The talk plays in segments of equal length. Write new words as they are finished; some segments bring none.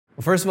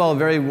First of all, a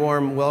very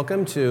warm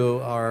welcome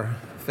to our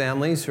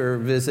families who are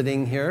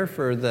visiting here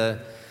for the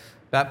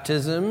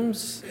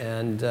baptisms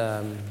and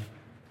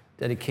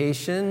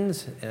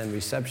dedications and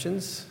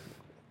receptions.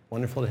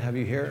 Wonderful to have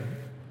you here.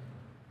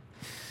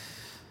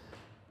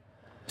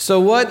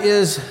 So what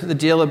is the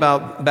deal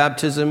about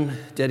baptism,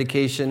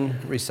 dedication,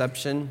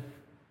 reception?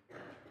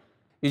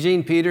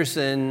 Eugene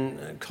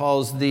Peterson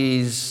calls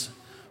these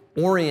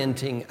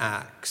orienting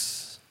acts.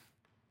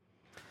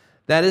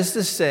 That is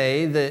to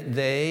say that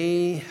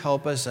they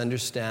help us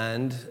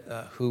understand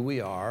who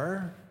we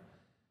are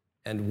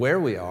and where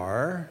we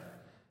are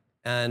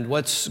and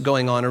what's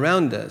going on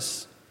around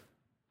us.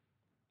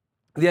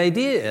 The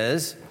idea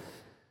is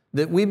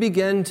that we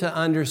begin to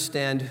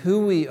understand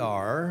who we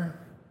are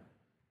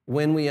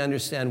when we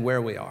understand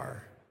where we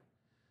are.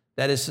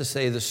 That is to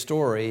say, the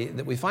story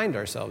that we find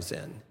ourselves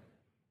in.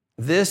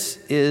 This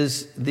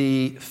is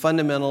the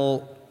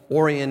fundamental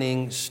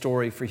orienting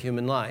story for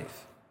human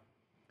life.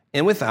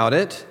 And without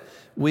it,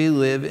 we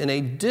live in a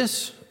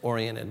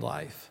disoriented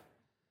life.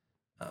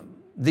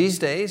 These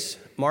days,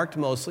 marked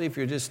mostly, if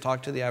you just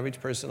talk to the average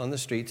person on the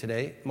street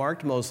today,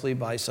 marked mostly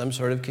by some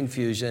sort of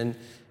confusion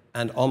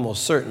and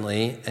almost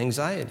certainly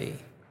anxiety.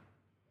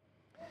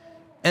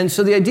 And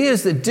so the idea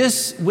is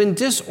that when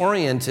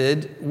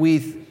disoriented, we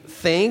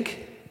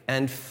think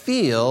and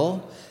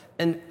feel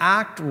and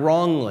act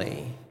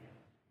wrongly.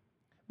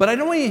 But I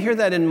don't want you to hear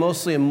that in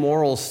mostly a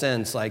moral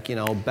sense, like,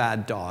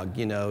 bad dog,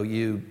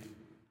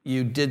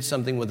 you did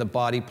something with a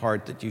body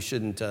part that you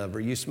shouldn't have,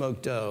 or you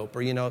smoked dope,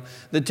 or,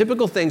 the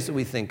typical things that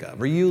we think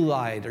of, or you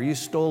lied, or you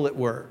stole at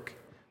work.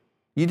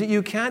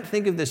 You can't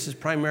think of this as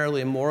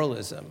primarily a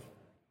moralism.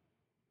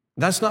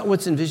 That's not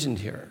what's envisioned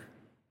here.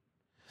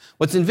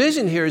 What's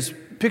envisioned here is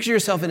picture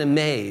yourself in a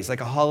maze,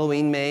 like a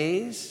Halloween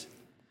maze,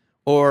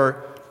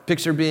 or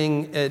picture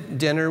being at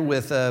dinner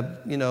with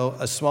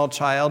a small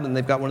child, and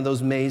they've got one of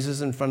those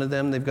mazes in front of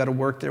them they've got to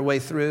work their way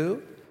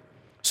through.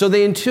 So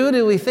they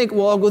intuitively think,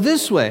 well, I'll go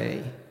this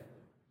way,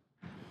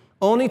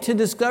 only to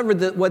discover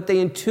that what they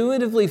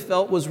intuitively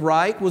felt was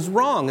right was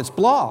wrong. It's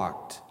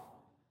blocked.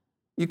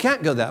 You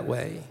can't go that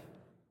way.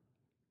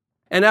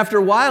 And after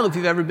a while, if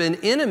you've ever been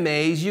in a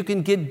maze, you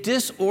can get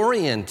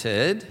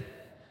disoriented,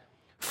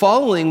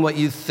 following what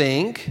you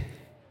think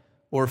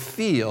or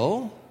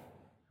feel,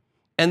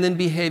 and then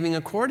behaving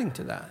according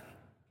to that.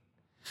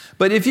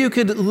 But if you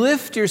could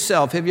lift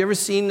yourself, have you ever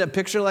seen a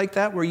picture like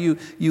that where you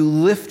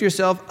lift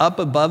yourself up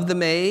above the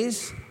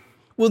maze?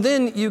 Well,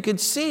 then you could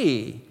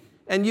see,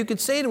 and you could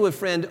say to a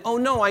friend, oh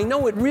no, I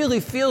know it really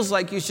feels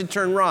like you should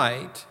turn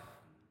right.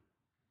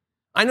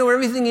 I know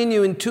everything in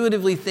you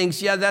intuitively thinks,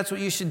 yeah, that's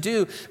what you should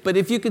do. But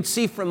if you could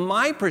see from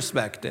my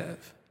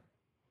perspective,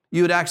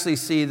 you would actually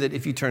see that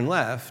if you turn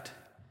left,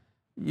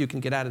 you can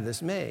get out of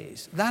this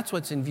maze. That's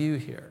what's in view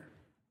here.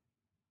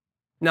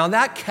 Now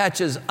that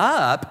catches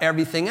up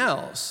everything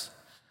else.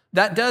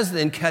 That does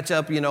then catch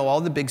up,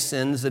 all the big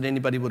sins that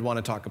anybody would want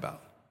to talk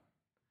about.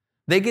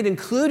 They get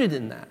included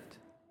in that.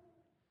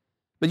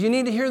 But you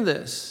need to hear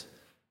this.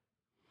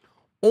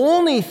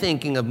 Only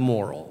thinking of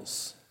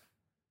morals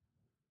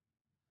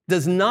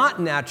does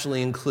not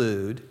naturally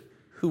include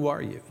who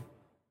are you.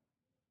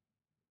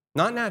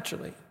 Not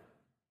naturally.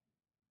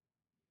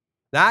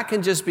 That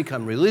can just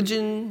become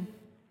religion,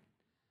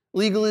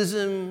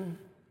 legalism,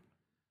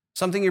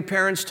 something your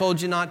parents told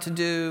you not to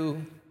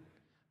do,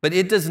 but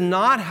it does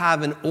not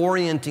have an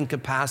orienting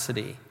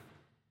capacity.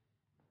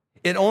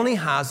 It only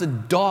has a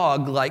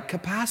dog-like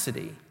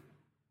capacity.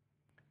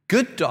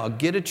 Good dog,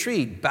 get a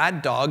treat.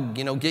 Bad dog,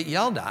 get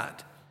yelled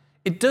at.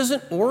 It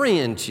doesn't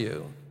orient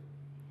you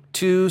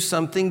to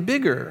something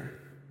bigger.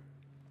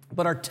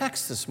 But our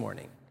text this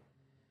morning,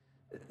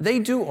 they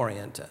do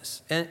orient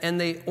us. And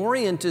they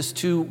orient us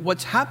to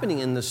what's happening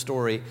in the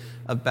story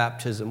of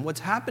baptism,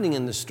 what's happening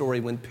in the story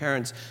when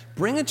parents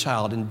bring a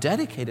child and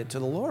dedicate it to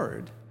the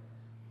Lord.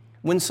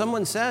 When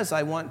someone says,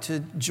 I want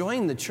to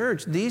join the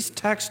church, these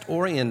texts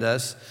orient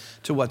us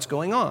to what's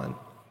going on.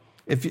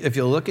 If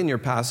you look in your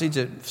passage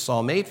at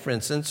Psalm 8, for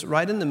instance,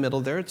 right in the middle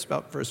there, it's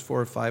about verse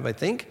 4 or 5, I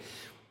think,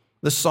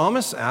 the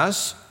psalmist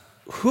asks,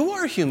 who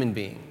are human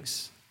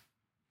beings?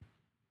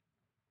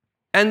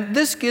 And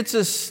this gets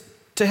us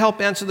to help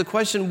answer the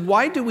question,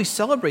 why do we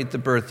celebrate the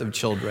birth of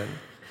children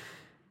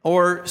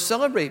or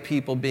celebrate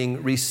people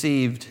being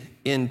received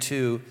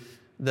into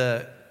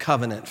the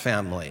covenant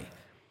family?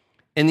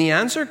 And the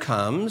answer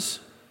comes,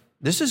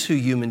 this is who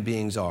human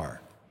beings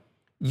are.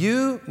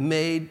 You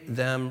made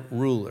them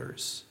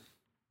rulers.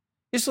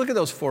 Just look at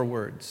those 4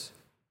 words.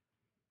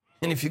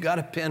 And if you got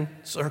a pen,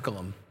 circle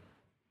them.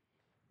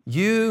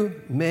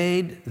 You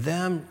made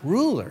them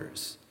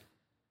rulers.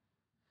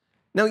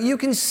 Now, you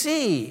can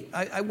see,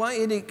 I want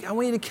you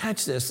to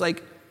catch this.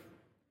 Like,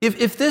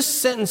 if this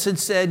sentence had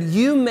said,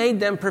 you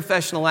made them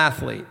professional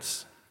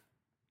athletes,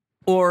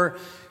 or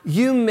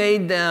you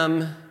made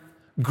them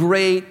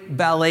great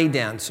ballet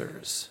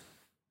dancers,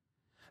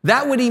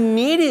 that would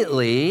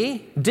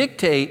immediately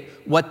dictate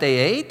what they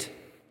ate,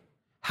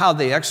 how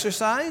they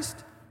exercised,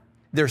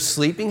 their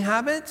sleeping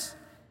habits.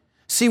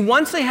 See,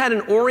 once they had an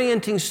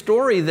orienting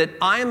story that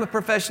I am a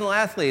professional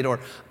athlete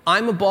or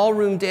I'm a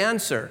ballroom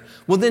dancer,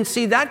 well then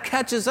see, that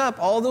catches up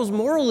all those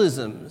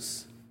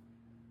moralisms.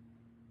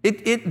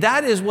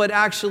 That is what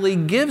actually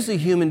gives a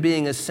human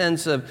being a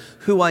sense of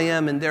who I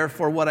am and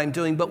therefore what I'm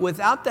doing. But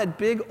without that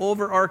big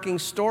overarching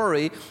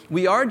story,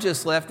 we are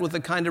just left with a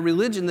kind of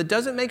religion that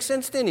doesn't make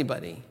sense to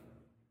anybody.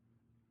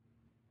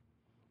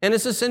 And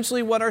it's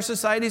essentially what our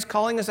society is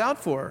calling us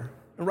out for.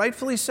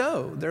 Rightfully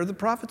so. They're the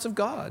prophets of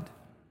God.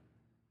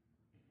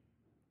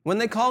 When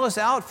they call us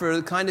out for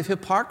the kind of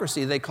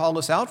hypocrisy they call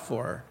us out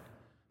for,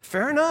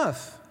 fair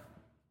enough.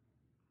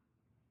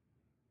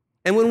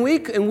 And when we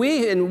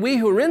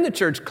who are in the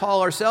church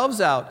call ourselves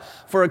out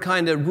for a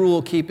kind of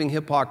rule-keeping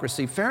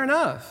hypocrisy, fair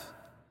enough.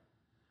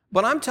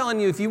 But I'm telling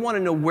you, if you want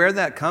to know where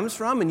that comes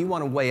from and you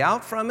want to weigh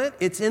out from it,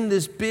 it's in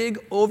this big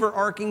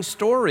overarching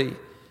story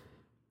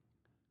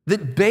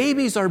that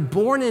babies are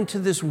born into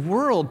this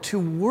world to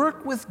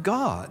work with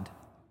God.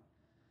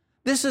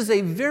 This is a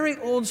very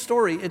old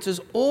story. It's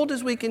as old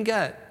as we can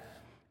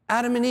get.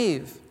 Adam and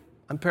Eve.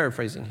 I'm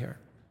paraphrasing here.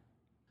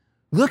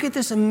 Look at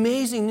this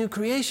amazing new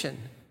creation.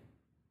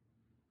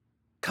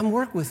 Come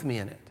work with me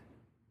in it.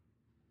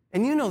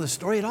 And you know the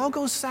story. It all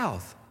goes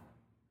south.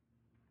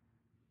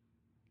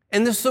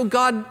 And so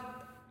God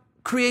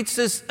creates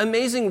this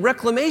amazing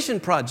reclamation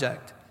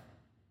project.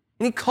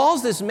 And he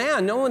calls this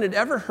man no one had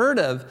ever heard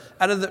of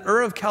out of the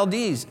Ur of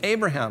Chaldees,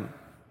 Abraham,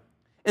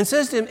 and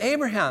says to him,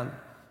 Abraham,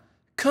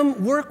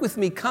 come work with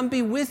me. Come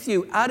be with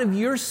you. Out of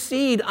your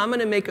seed, I'm going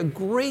to make a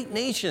great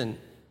nation.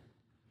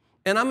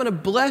 And I'm going to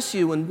bless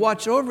you and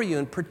watch over you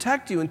and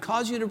protect you and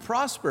cause you to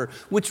prosper,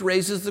 which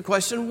raises the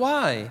question,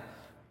 why?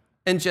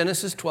 And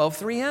Genesis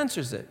 12:3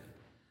 answers it.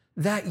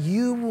 That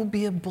you will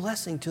be a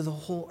blessing to the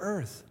whole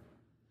earth.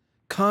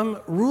 Come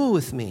rule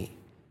with me.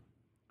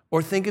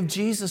 Or think of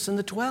Jesus and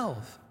the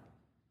 12.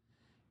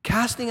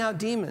 Casting out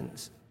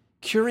demons,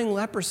 curing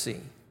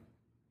leprosy,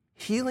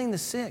 healing the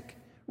sick,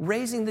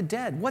 raising the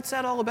dead. What's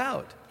that all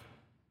about?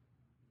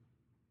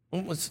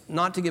 Well, it's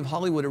not to give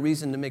Hollywood a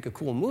reason to make a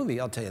cool movie,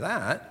 I'll tell you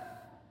that.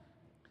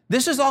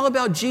 This is all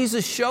about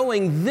Jesus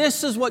showing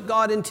this is what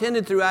God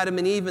intended through Adam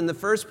and Eve in the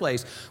first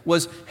place,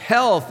 was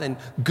health and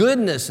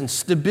goodness and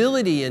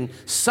stability and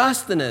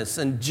sustenance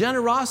and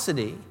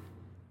generosity.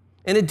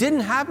 And it didn't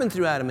happen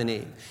through Adam and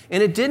Eve.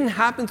 And it didn't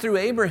happen through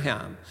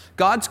Abraham.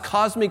 God's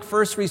cosmic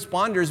first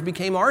responders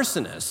became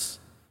arsonists.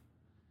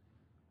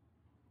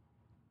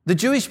 The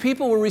Jewish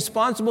people were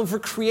responsible for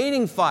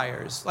creating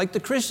fires, like the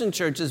Christian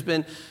church has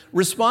been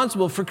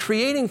responsible for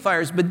creating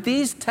fires. But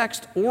these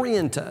texts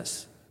orient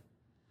us.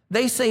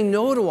 They say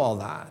no to all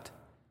that.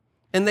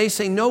 And they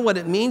say, no, what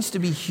it means to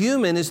be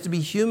human is to be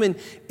human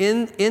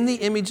in the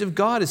image of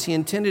God as he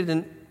intended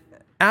in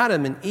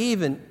Adam and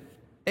Eve and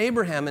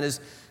Abraham, and as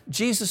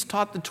Jesus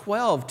taught the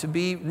 12 to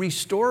be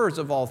restorers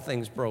of all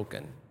things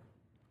broken.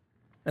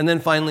 And then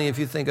finally, if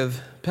you think of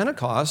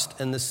Pentecost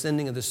and the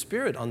sending of the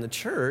Spirit on the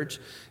church,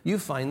 you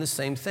find the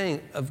same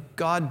thing of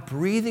God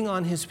breathing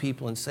on his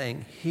people and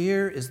saying,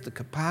 here is the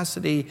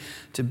capacity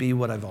to be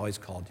what I've always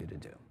called you to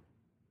do.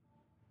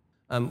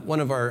 One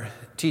of our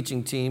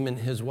teaching team and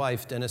his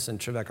wife, Dennis and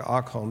Trevecca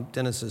Ockholm,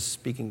 Dennis is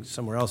speaking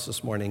somewhere else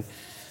this morning,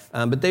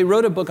 but they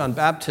wrote a book on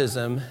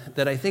baptism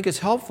that I think is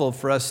helpful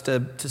for us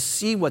to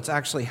see what's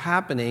actually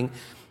happening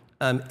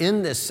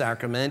in this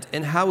sacrament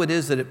and how it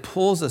is that it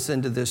pulls us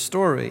into this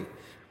story.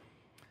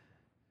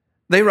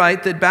 They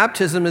write that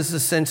baptism is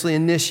essentially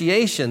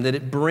initiation, that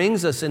it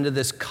brings us into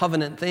this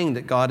covenant thing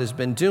that God has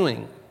been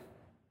doing,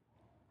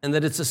 and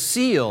that it's a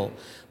seal.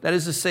 That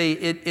is to say,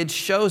 it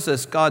shows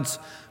us God's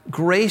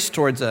grace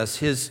towards us,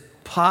 his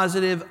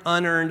positive,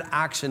 unearned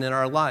action in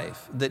our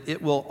life, that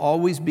it will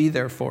always be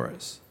there for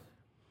us.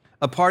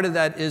 A part of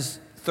that is,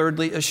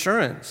 thirdly,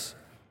 assurance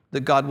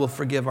that God will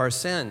forgive our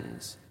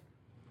sins.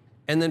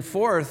 And then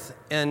fourth,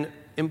 and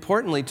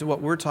importantly to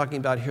what we're talking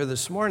about here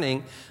this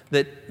morning,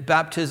 that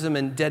baptism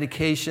and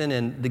dedication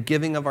and the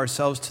giving of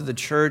ourselves to the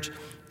church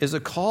is a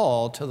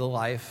call to the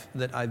life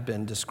that I've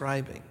been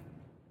describing.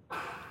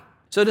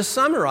 So to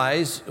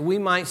summarize, we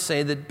might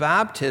say that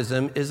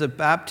baptism is a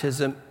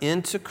baptism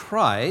into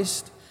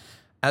Christ,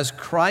 as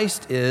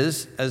Christ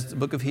is, as the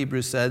book of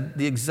Hebrews said,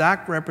 the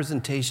exact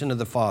representation of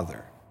the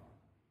Father.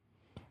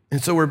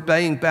 And so we're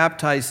being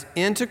baptized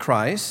into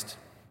Christ.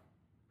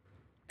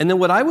 And then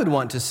what I would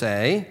want to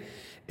say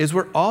is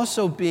we're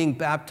also being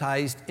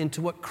baptized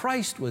into what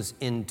Christ was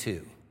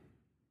into.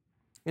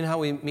 You know how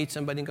we meet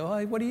somebody and go,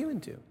 hey, what are you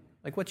into?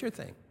 Like, what's your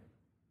thing?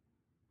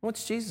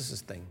 What's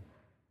Jesus' thing?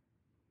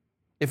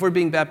 If we're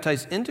being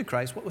baptized into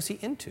Christ, what was he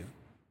into?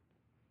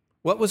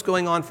 What was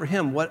going on for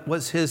him? What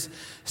was his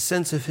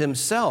sense of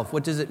himself?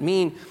 What does it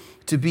mean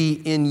to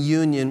be in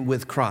union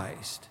with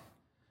Christ?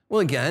 Well,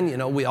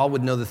 again, we all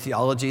would know the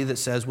theology that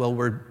says, well,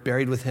 we're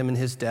buried with him in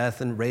his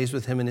death and raised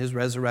with him in his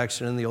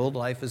resurrection, and the old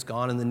life is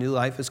gone and the new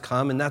life has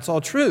come, and that's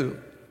all true.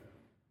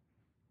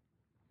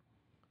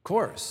 Of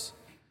course.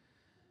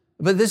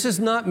 But this is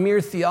not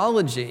mere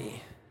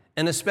theology,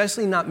 and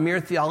especially not mere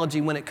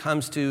theology when it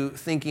comes to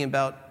thinking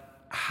about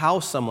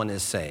how someone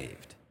is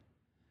saved.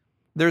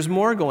 There's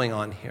more going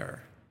on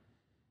here,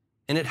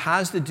 and it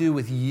has to do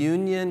with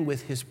union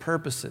with his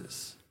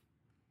purposes.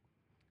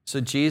 So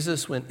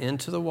Jesus went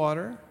into the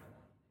water,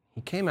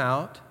 he came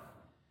out,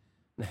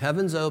 the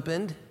heavens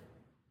opened,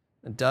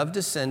 a dove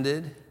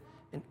descended,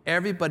 and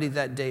everybody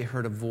that day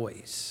heard a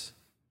voice.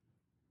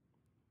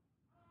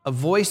 A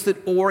voice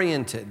that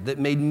oriented, that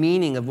made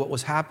meaning of what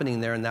was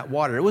happening there in that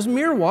water. It was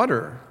mere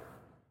water.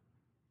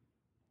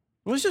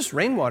 It was just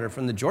rainwater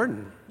from the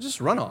Jordan, just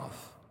runoff,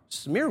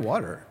 just mere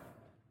water.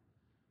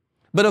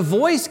 But a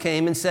voice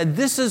came and said,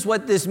 this is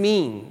what this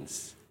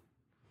means.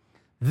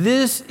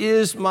 This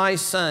is my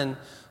son,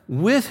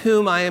 with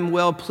whom I am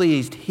well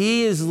pleased.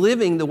 He is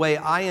living the way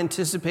I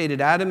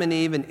anticipated Adam and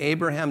Eve and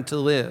Abraham to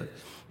live.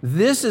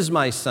 This is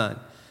my son,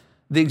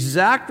 the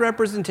exact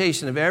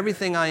representation of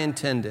everything I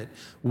intended.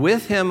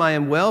 With him I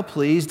am well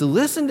pleased.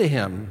 Listen to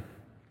him.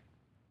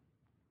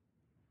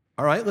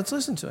 All right, let's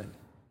listen to him.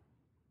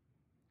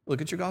 Look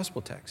at your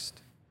gospel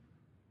text.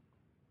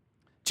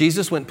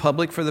 Jesus went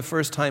public for the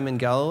first time in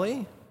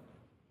Galilee,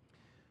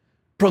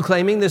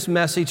 proclaiming this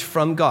message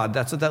from God.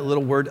 That's what that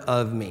little word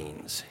 "of"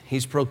 means.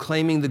 He's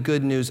proclaiming the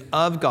good news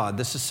of God.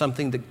 This is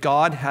something that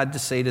God had to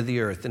say to the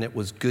earth, and it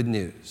was good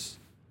news.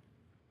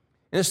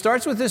 And it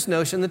starts with this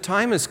notion, the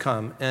time has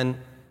come. And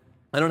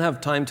I don't have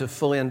time to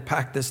fully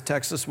unpack this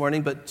text this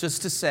morning, but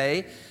just to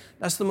say,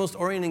 that's the most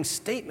orienting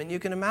statement you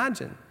can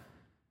imagine.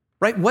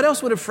 Right? What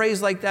else would a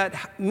phrase like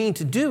that mean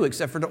to do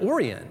except for to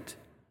orient?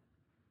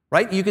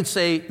 Right? You could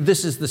say,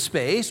 this is the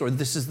space, or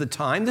this is the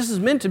time. This is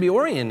meant to be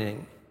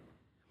orienting.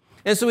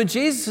 And so what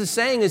Jesus is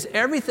saying is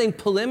everything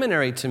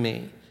preliminary to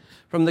me,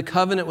 from the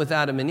covenant with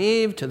Adam and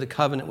Eve to the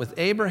covenant with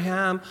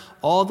Abraham,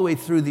 all the way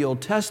through the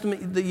Old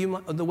Testament,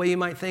 the way you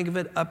might think of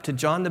it, up to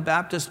John the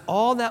Baptist,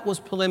 all that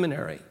was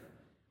preliminary.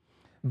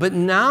 But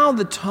now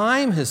the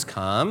time has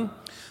come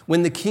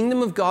when the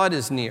kingdom of God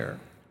is near.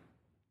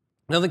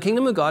 Now, the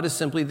kingdom of God is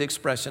simply the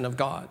expression of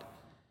God.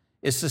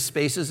 It's the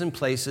spaces and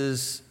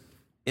places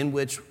in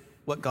which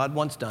what God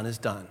wants done is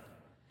done.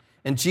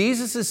 And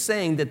Jesus is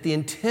saying that the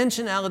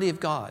intentionality of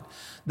God,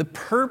 the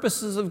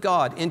purposes of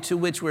God into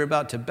which we're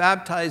about to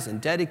baptize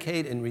and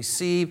dedicate and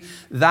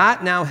receive,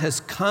 that now has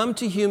come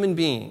to human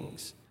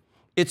beings.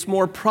 It's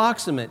more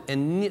proximate,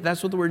 and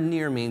that's what the word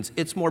near means.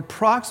 It's more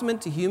proximate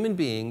to human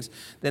beings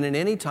than at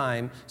any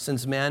time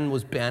since man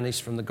was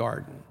banished from the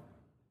garden.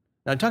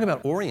 Now, I'm talking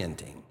about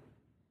orienting.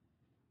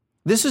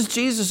 This is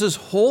Jesus'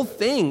 whole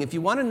thing. If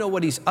you want to know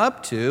what he's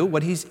up to,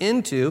 what he's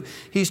into,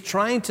 he's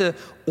trying to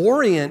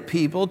orient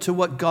people to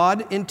what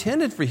God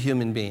intended for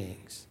human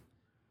beings.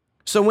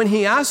 So when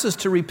he asks us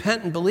to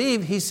repent and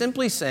believe, he's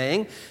simply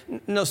saying,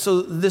 no,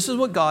 so this is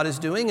what God is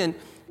doing, and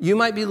you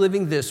might be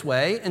living this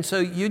way, and so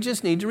you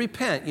just need to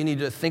repent. You need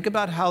to think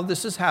about how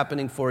this is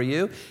happening for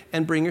you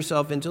and bring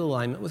yourself into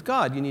alignment with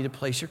God. You need to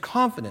place your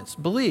confidence,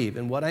 believe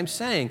in what I'm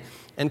saying,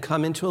 and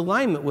come into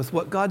alignment with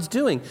what God's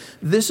doing.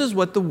 This is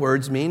what the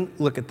words mean.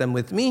 Look at them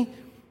with me.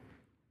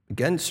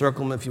 Again,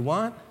 circle them if you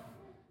want.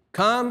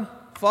 Come,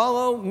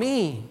 follow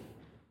me.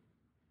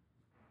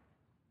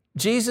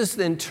 Jesus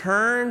then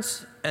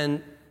turns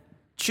and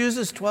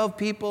chooses 12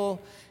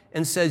 people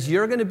and says,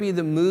 you're going to be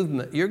the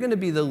movement, you're going to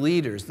be the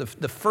leaders, the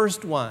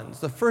first ones,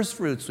 the first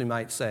fruits, we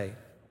might say,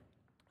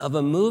 of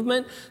a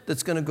movement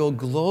that's going to go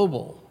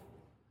global,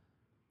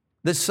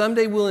 that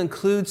someday will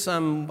include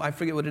some, I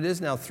forget what it is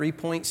now,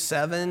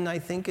 3.7, I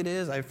think it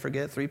is, I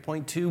forget,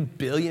 3.2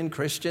 billion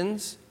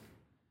Christians.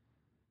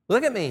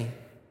 Look at me.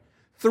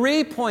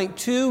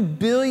 3.2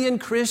 billion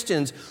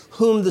Christians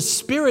whom the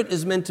Spirit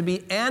is meant to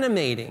be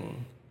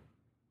animating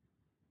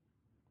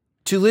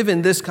to live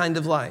in this kind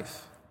of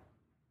life,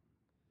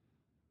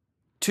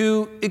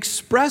 to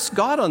express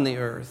God on the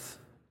earth,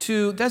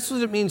 that's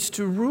what it means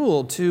to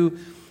rule, to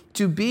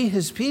be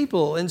his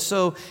people. And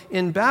so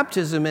in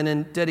baptism and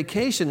in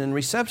dedication and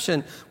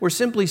reception, we're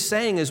simply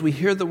saying, as we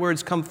hear the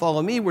words, come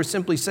follow me, we're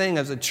simply saying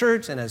as a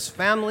church and as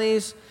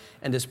families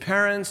and as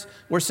parents,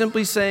 we're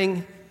simply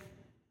saying,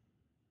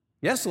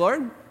 yes, Lord.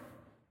 You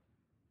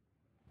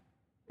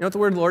know what the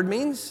word Lord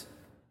means?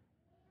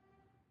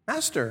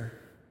 Master.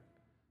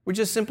 We're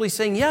just simply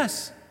saying,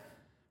 yes.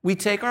 We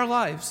take our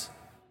lives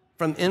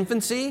from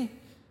infancy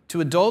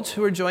to adults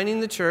who are joining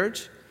the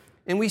church,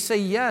 and we say,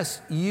 yes,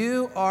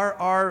 you are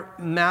our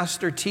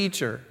master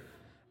teacher,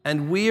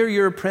 and we are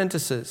your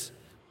apprentices,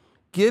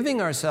 giving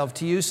ourselves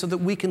to you so that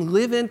we can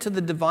live into the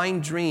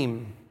divine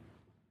dream.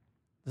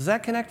 Does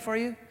that connect for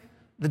you?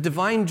 The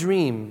divine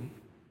dream.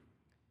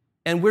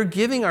 And we're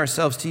giving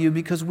ourselves to you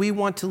because we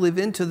want to live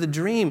into the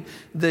dream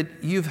that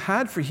you've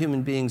had for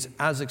human beings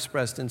as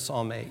expressed in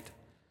Psalm 8,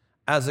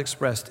 as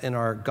expressed in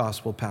our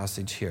gospel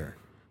passage here.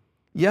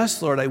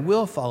 Yes, Lord, I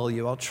will follow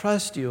you. I'll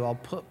trust you. I'll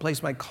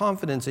place my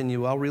confidence in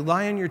you. I'll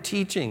rely on your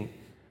teaching.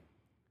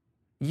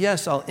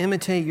 Yes, I'll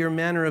imitate your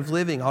manner of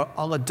living.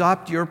 I'll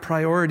adopt your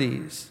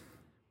priorities.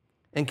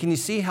 And can you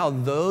see how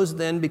those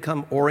then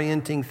become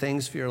orienting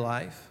things for your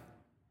life?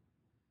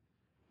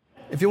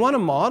 If you want a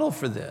model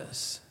for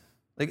this,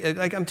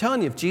 like I'm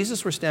telling you, if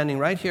Jesus were standing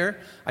right here,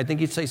 I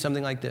think he'd say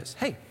something like this.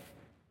 Hey,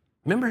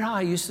 remember how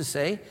I used to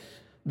say,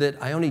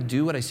 that I only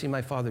do what I see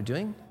my Father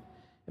doing?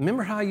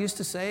 Remember how I used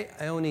to say,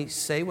 I only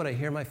say what I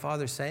hear my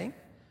Father saying?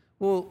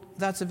 Well,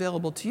 that's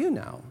available to you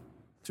now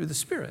through the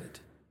Spirit.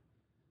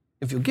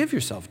 If you'll give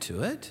yourself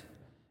to it,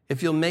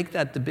 if you'll make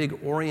that the big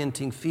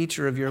orienting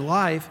feature of your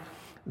life,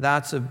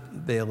 that's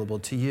available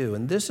to you.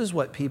 And this is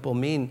what people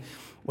mean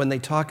when they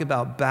talk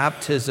about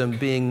baptism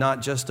being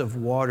not just of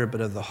water,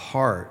 but of the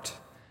heart,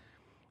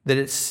 that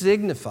it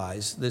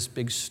signifies this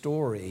big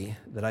story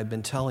that I've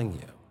been telling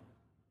you.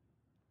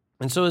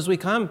 And so as we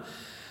come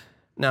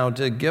now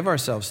to give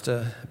ourselves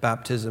to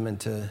baptism and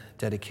to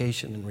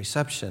dedication and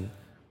reception,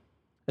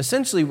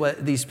 essentially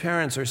what these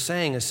parents are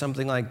saying is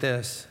something like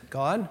this: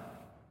 God,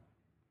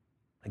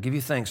 I give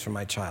you thanks for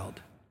my child.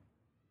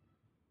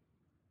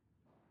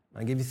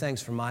 I give you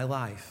thanks for my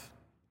life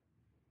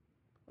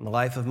and the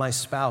life of my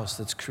spouse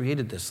that's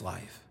created this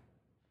life.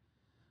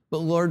 But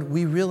Lord,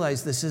 we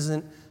realize this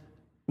isn't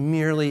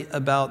merely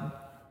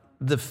about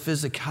the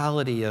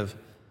physicality of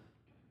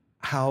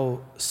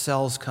how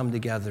cells come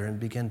together and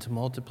begin to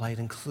multiply. It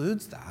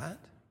includes that.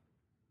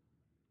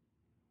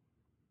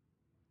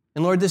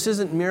 And Lord, this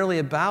isn't merely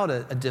about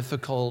a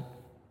difficult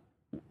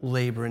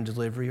labor and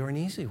delivery or an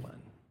easy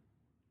one.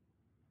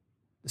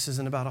 This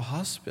isn't about a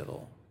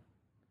hospital.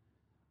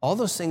 All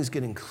those things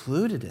get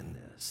included in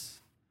this.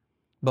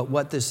 But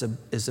what this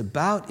is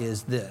about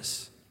is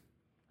this.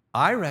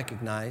 I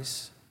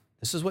recognize,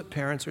 this is what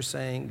parents are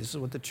saying, this is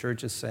what the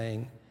church is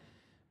saying.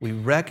 We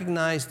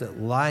recognize that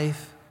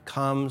life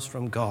comes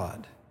from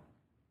God,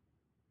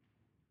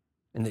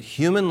 and that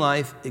human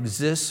life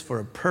exists for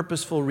a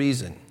purposeful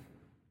reason.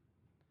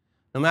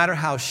 No matter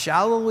how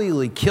shallowly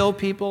we kill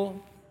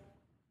people,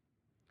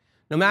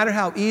 no matter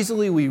how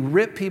easily we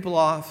rip people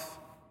off,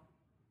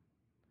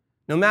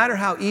 no matter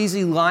how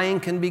easy lying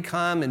can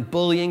become and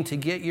bullying to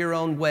get your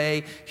own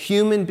way,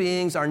 human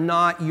beings are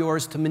not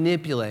yours to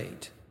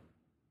manipulate.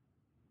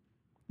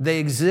 They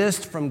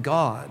exist from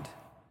God,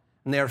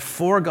 and they are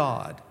for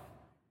God,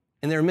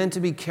 and they're meant to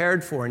be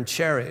cared for and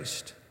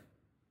cherished.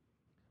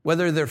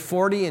 Whether they're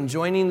 40 and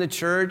joining the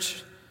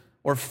church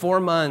or 4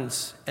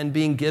 months and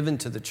being given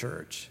to the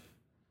church,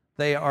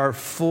 they are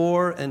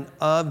for and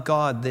of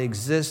God. They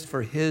exist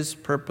for His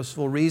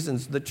purposeful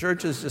reasons. The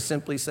church is just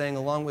simply saying,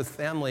 along with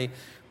family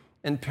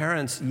and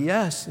parents,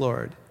 yes,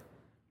 Lord.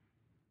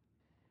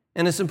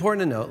 And it's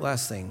important to note,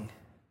 last thing,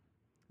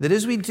 that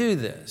as we do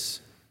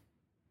this,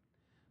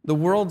 the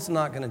world's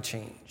not going to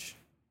change.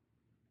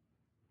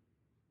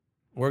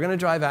 We're going to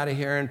drive out of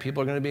here and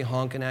people are going to be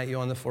honking at you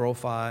on the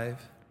 405.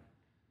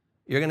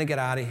 You're going to get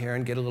out of here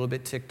and get a little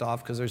bit ticked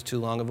off because there's too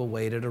long of a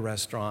wait at a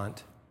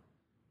restaurant.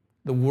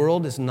 The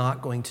world is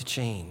not going to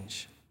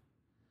change.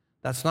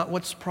 That's not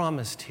what's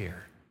promised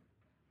here.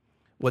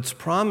 What's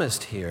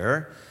promised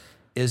here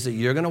is that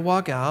you're going to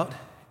walk out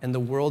and the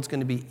world's going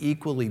to be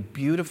equally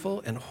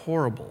beautiful and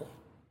horrible.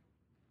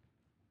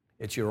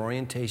 It's your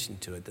orientation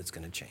to it that's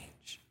going to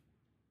change.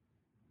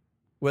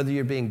 Whether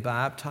you're being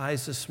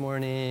baptized this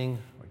morning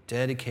or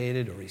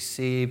dedicated or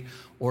received,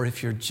 or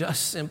if you're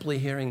just simply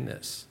hearing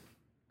this,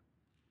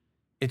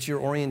 it's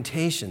your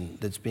orientation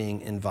that's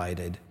being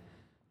invited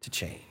to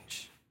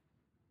change.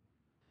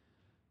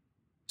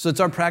 So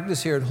it's our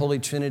practice here at Holy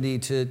Trinity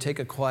to take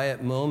a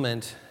quiet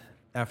moment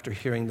after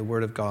hearing the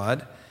Word of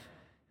God.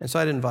 And so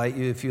I'd invite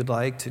you, if you'd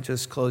like, to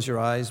just close your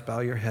eyes, bow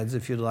your heads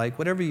if you'd like,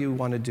 whatever you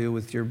want to do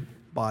with your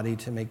body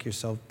to make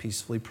yourself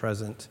peacefully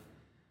present.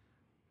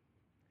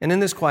 And in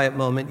this quiet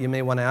moment, you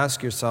may want to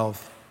ask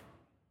yourself,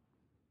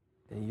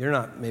 you're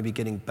not maybe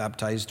getting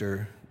baptized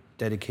or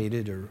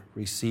dedicated or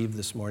received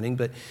this morning,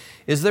 but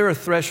is there a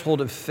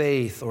threshold of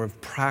faith or of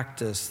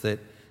practice that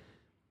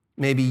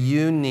maybe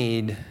you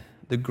need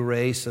the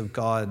grace of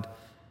God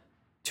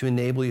to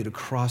enable you to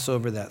cross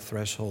over that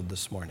threshold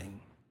this morning?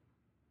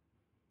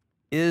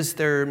 Is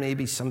there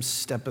maybe some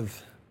step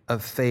of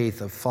faith,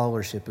 of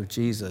followership of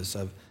Jesus,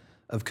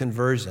 of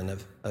conversion,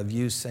 of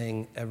you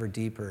saying ever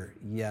deeper,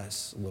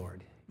 yes,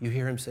 Lord? You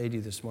hear Him say to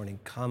you this morning,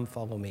 come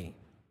follow me.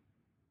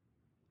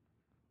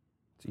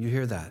 So you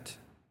hear that.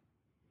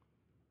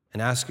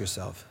 And ask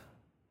yourself,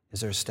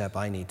 is there a step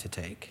I need to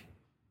take?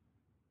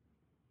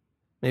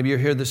 Maybe you're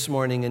here this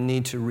morning and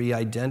need to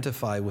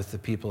re-identify with the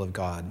people of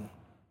God.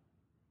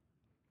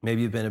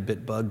 Maybe you've been a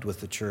bit bugged with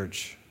the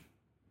church,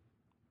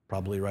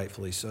 probably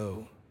rightfully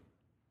so.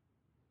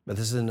 But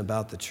this isn't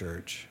about the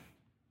church.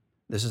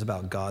 This is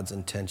about God's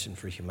intention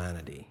for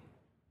humanity.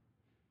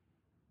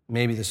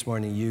 Maybe this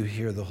morning you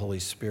hear the Holy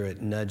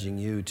Spirit nudging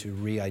you to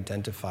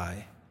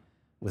re-identify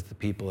with the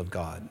people of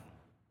God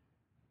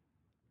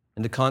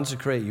and to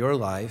consecrate your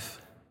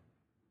life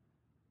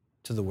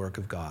to the work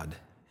of God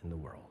in the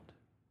world.